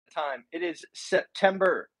time. It is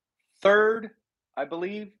September 3rd, I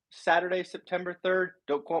believe, Saturday, September 3rd.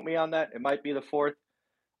 Don't quote me on that. It might be the 4th.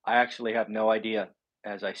 I actually have no idea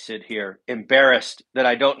as I sit here, embarrassed that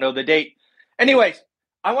I don't know the date. Anyways,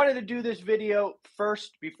 I wanted to do this video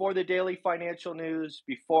first before the daily financial news,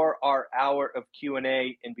 before our hour of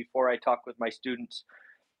Q&A, and before I talk with my students,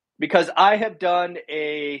 because I have done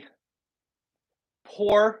a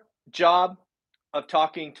poor job of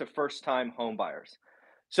talking to first-time homebuyers.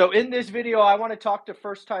 So in this video, I want to talk to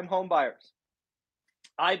first-time homebuyers.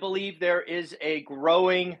 I believe there is a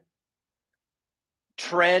growing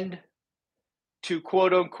trend to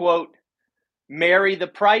quote unquote marry the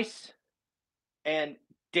price and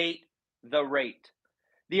date the rate.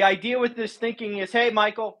 The idea with this thinking is, hey,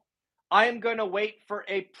 Michael, I am going to wait for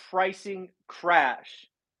a pricing crash.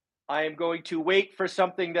 I am going to wait for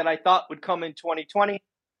something that I thought would come in 2020,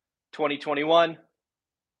 2021,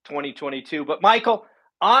 2022. But Michael,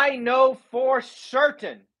 I know for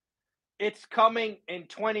certain it's coming in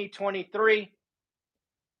 2023,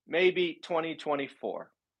 maybe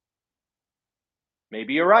 2024.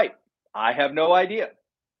 Maybe you're right. I have no idea.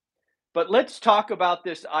 But let's talk about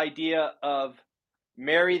this idea of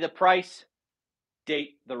marry the price,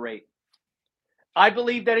 date the rate. I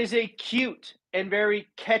believe that is a cute and very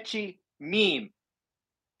catchy meme.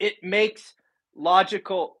 It makes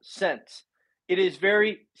logical sense. It is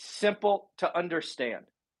very simple to understand.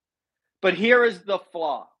 But here is the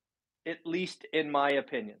flaw, at least in my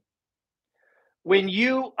opinion. When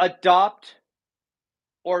you adopt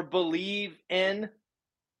or believe in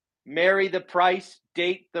marry the price,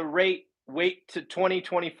 date the rate, wait to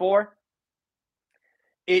 2024,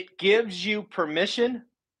 it gives you permission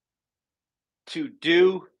to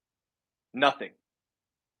do nothing.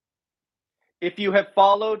 If you have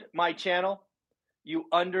followed my channel, you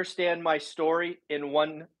understand my story in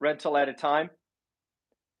one rental at a time.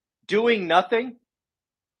 Doing nothing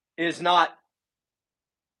is not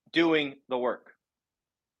doing the work.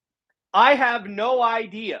 I have no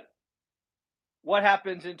idea what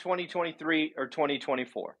happens in 2023 or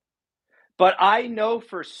 2024. But I know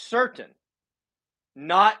for certain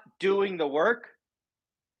not doing the work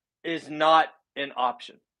is not an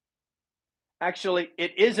option. Actually,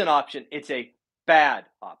 it is an option. It's a bad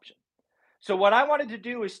option. So what I wanted to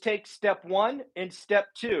do is take step 1 and step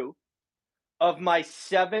 2 of my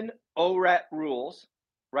 7 ORAT rules,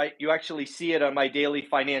 right? You actually see it on my daily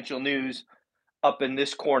financial news up in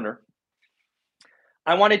this corner.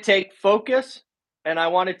 I want to take focus and I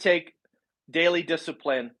want to take daily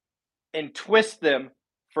discipline and twist them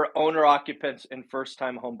for owner occupants and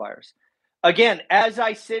first-time homebuyers. Again, as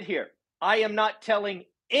I sit here, I am not telling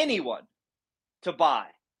anyone to buy.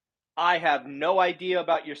 I have no idea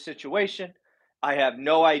about your situation. I have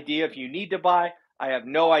no idea if you need to buy. I have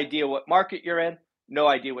no idea what market you're in, no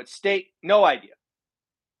idea what state, no idea.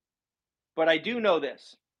 But I do know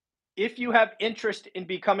this. If you have interest in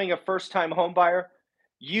becoming a first-time homebuyer,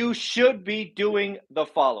 you should be doing the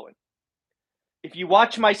following. If you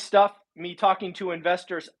watch my stuff, me talking to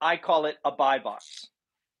investors, I call it a buy box,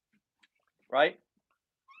 right?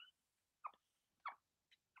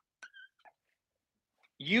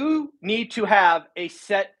 You need to have a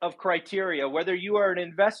set of criteria, whether you are an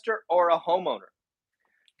investor or a homeowner.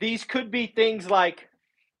 These could be things like,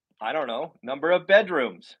 I don't know, number of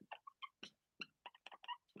bedrooms,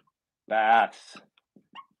 baths,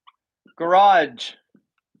 garage,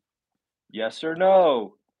 yes or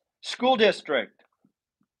no, school district,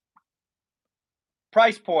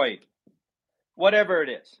 price point, whatever it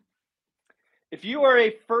is. If you are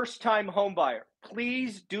a first-time homebuyer,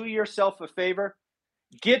 please do yourself a favor.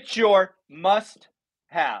 Get your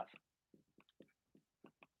must-have.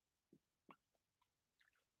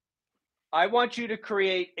 I want you to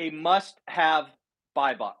create a must-have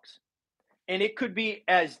buy box. And it could be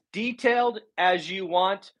as detailed as you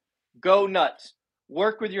want. Go nuts.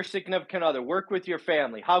 Work with your significant other. Work with your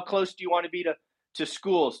family. How close do you want to be to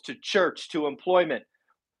schools, to church, to employment?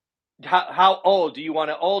 How old? Do you want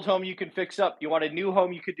an old home you can fix up? You want a new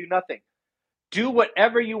home you could do nothing? Do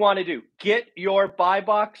whatever you want to do. Get your buy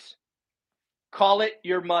box. Call it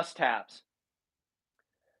your must-haves.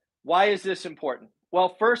 Why is this important?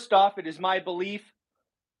 Well, first off, it is my belief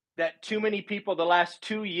that too many people the last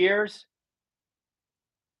 2 years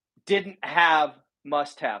didn't have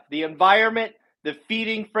must-have. The environment, the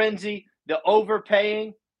feeding frenzy, the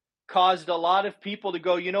overpaying caused a lot of people to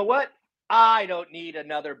go, you know what? I don't need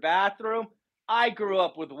another bathroom. I grew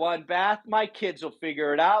up with one bath. My kids will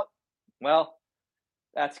figure it out. Well,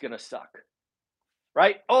 that's going to suck,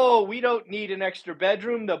 right? Oh, we don't need an extra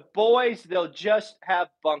bedroom. The boys, they'll just have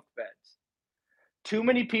bunk beds. Too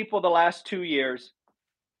many people the last 2 years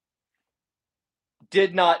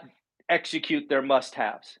did not execute their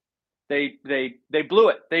must-haves. They blew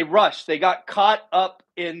it. They rushed. They got caught up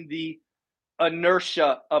in the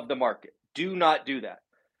inertia of the market. Do not do that.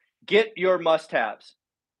 Get your must-haves.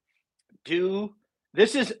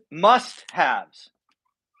 This is must-haves.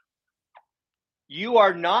 You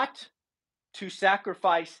are not to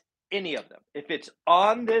sacrifice any of them. If it's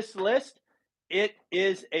on this list, it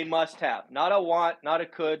is a must-have, not a want, not a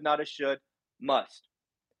could, not a should, must.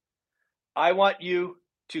 I want you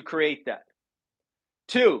to create that.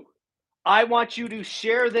 2, I want you to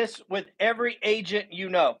share this with every agent you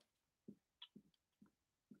know.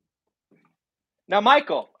 Now,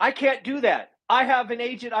 Michael, I can't do that. I have an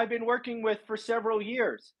agent I've been working with for several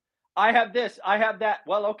years. I have this, I have that.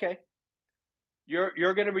 Well, okay.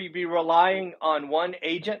 You're going to be relying on one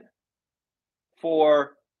agent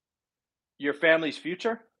for your family's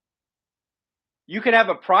future? You can have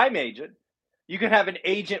a prime agent. You can have an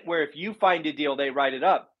agent where if you find a deal, they write it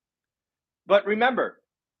up. But remember,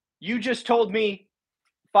 you just told me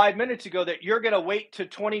 5 minutes ago that you're going to wait to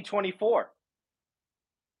 2024.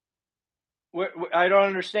 I don't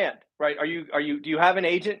understand, right? Do you have an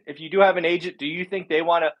agent? If you do have an agent, do you think they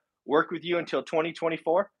want to work with you until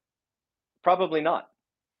 2024? Probably not.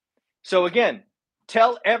 So again,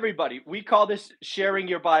 tell everybody, we call this sharing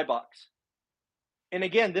your buy box. And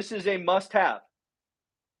again, this is a must-have.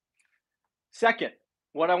 Second,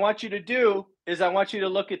 what I want you to do is I want you to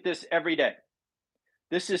look at this every day.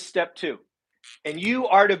 This is step 2. And you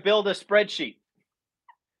are to build a spreadsheet.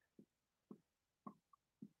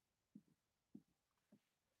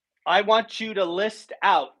 I want you to list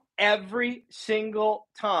out every single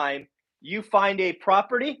time you find a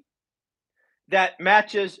property that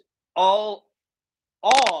matches all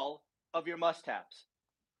of your must-haves.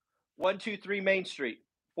 123 Main Street,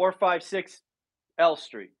 456 L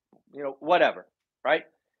Street, whatever, right?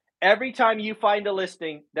 Every time you find a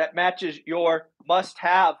listing that matches your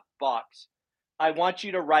must-have box, I want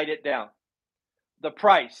you to write it down. The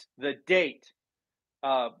price, the date,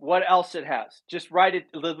 what else it has. Just write it,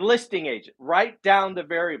 the listing agent, write down the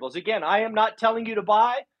variables. Again, I am not telling you to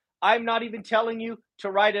buy. I'm not even telling you to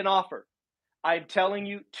write an offer. I'm telling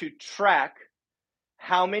you to track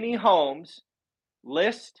how many homes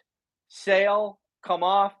list, sale, come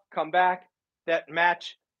off, come back that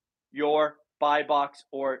match your buy box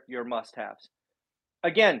or your must-haves.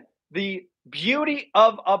 Again, the beauty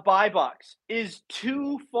of a buy box is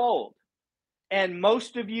twofold, and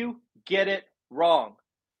most of you get it wrong.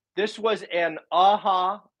 This was an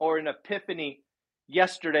aha or an epiphany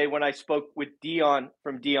yesterday when I spoke with Dion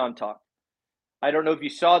from Dion Talk. I don't know if you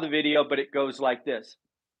saw the video, but it goes like this.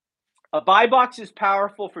 A buy box is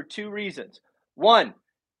powerful for 2 reasons. 1,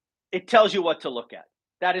 it tells you what to look at.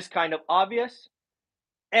 That is kind of obvious.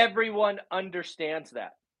 Everyone understands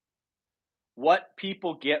that. What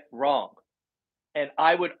people get wrong. And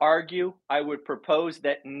I would propose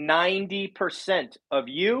that 90% of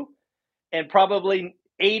you and probably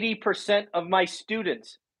 80% of my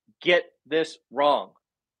students get this wrong.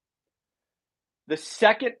 The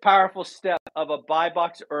second powerful step of a buy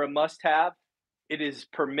box or a must-have, it is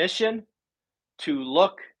permission to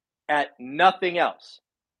look at nothing else.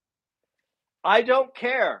 I don't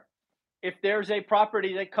care if there's a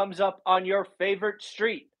property that comes up on your favorite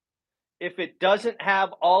street. If it doesn't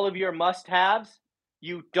have all of your must-haves,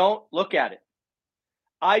 you don't look at it.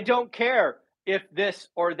 I don't care if this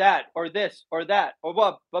or that or this or that or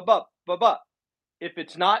blah. If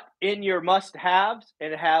it's not in your must-haves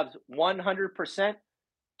and it has 100%,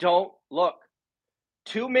 don't look.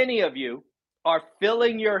 Too many of you are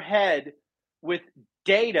filling your head with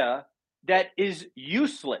data that is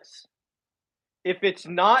useless. If it's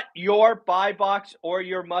not your buy box or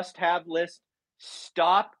your must-have list,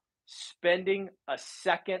 stop spending a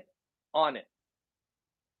second on it.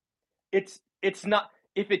 It's not,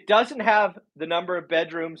 if it doesn't have the number of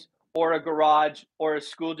bedrooms or a garage or a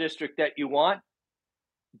school district that you want,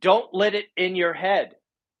 don't let it in your head.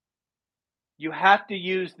 You have to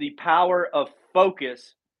use the power of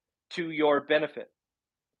focus to your benefit.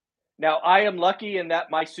 Now, I am lucky in that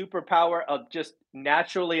my superpower of just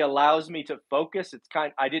naturally allows me to focus.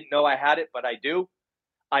 I didn't know I had it, but I do.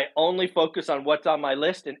 I only focus on what's on my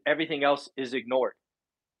list and everything else is ignored.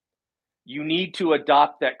 You need to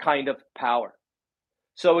adopt that kind of power.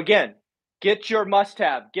 So again, get your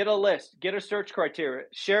must-have, get a list, get a search criteria,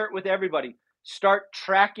 share it with everybody. Start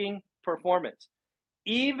tracking performance.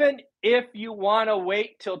 Even if you want to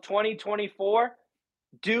wait till 2024,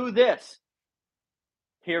 do this.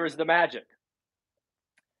 Here is the magic.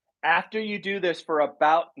 After you do this for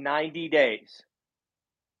about 90 days,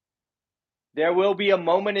 there will be a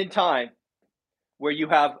moment in time where you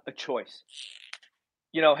have a choice.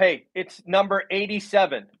 hey, it's number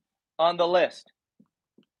 87 on the list.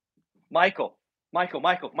 Michael.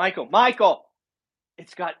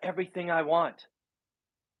 It's got everything I want.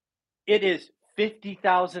 It is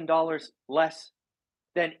 $50,000 less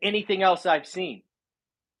than anything else I've seen.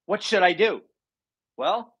 What should I do?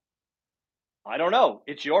 Well, I don't know.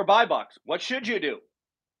 It's your buy box. What should you do?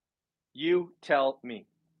 You tell me.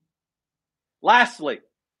 Lastly,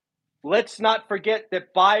 let's not forget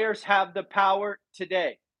that buyers have the power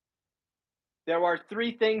today. There are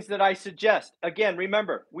 3 things that I suggest. Again,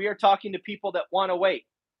 remember, we are talking to people that want to wait.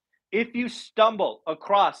 If you stumble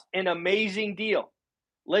across an amazing deal,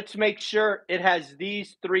 let's make sure it has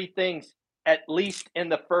these 3 things at least in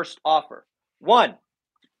the first offer. 1,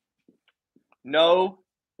 no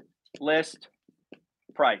list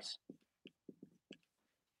price.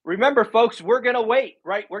 Remember, folks, we're going to wait,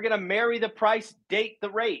 right? We're going to marry the price, date the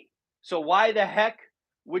rate. So why the heck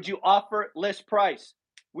would you offer list price?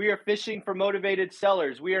 We are fishing for motivated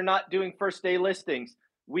sellers. We are not doing first day listings.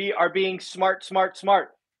 We are being smart.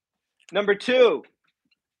 Number 2,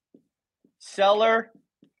 seller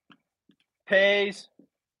pays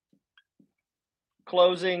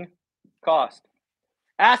closing cost.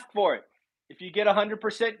 Ask for it. If you get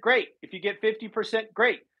 100%, great. If you get 50%,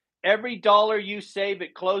 great. Every dollar you save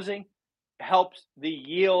at closing helps the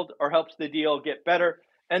yield or helps the deal get better.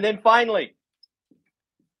 And then finally,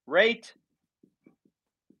 rate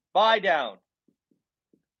buy down.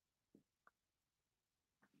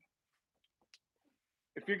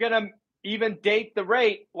 If you're going to even date the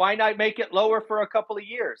rate, why not make it lower for a couple of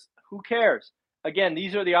years? Who cares? Again,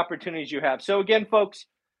 these are the opportunities you have. So again, folks,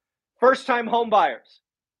 first-time home buyers,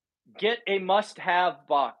 get a must-have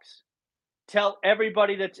box. Tell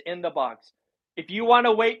everybody that's in the box. If you want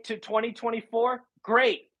to wait to 2024,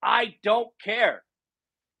 great. I don't care.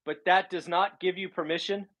 But that does not give you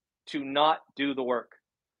permission to not do the work.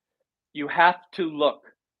 You have to look.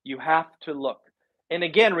 And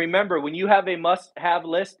again, remember, when you have a must-have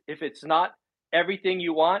list, if it's not everything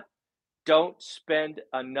you want, don't spend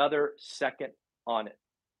another second on it.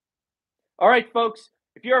 All right, folks,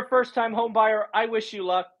 if you're a first-time home buyer, I wish you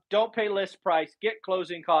luck. Don't pay list price. Get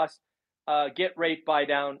closing costs. Get rate buy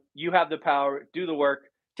down. You have the power. Do the work.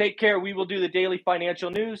 Take care. We will do the daily financial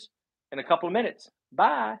news in a couple of minutes.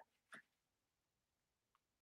 Bye.